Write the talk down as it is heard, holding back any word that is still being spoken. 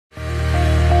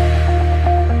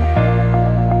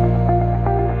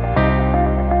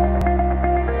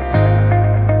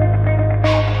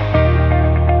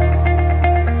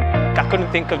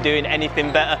think of doing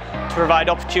anything better to provide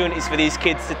opportunities for these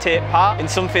kids to take part in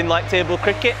something like table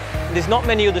cricket. There's not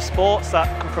many other sports that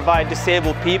can provide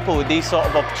disabled people with these sort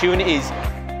of opportunities.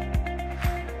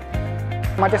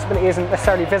 My disability isn't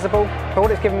necessarily visible, but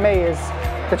what it's given me is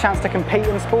the chance to compete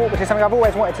in sport, which is something I've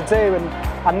always wanted to do, and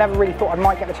I never really thought I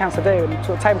might get the chance to do, and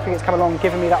sort of table cricket's come along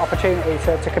giving me that opportunity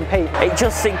to compete. It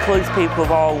just includes people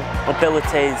of all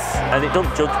abilities, and it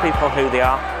doesn't judge people on who they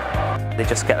are. They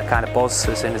just get the kind of buzz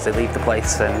as soon as they leave the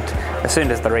place, and as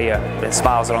soon as they're here, the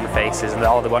smiles are on their faces and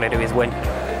all they want to do is win.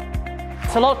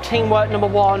 It's a lot of teamwork, number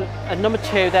one, and number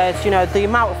two, there's, you know, the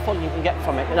amount of fun you can get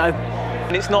from it, you know.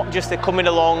 And it's not just they're coming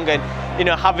along and, you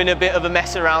know, having a bit of a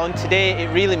mess around. Today it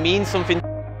really means something.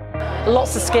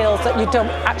 Lots of skills that you don't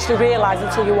actually realise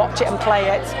until you watch it and play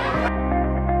it.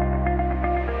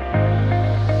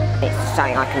 It's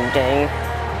something I can do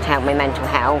to help my mental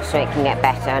health so it can get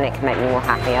better and it can make me more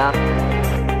happier.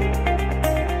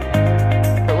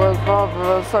 It was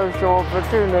rather a social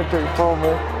opportunity for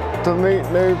me to meet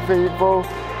new people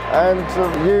and to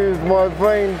use my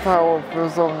brain power for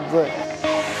something.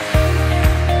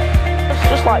 It's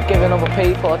just like giving other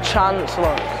people a chance.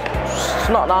 Like, it's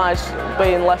not nice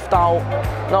being left out.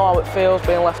 I know how it feels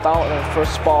being left out for a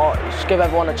sport. Just give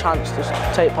everyone a chance to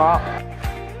take part.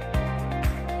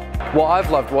 What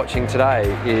I've loved watching today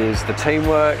is the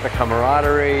teamwork, the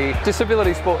camaraderie.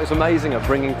 Disability sport is amazing at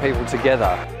bringing people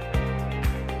together.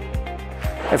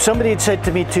 If somebody had said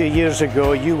to me 2 years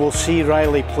ago, you will see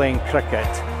Riley playing cricket,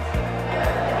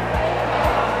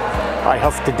 I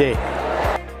have today.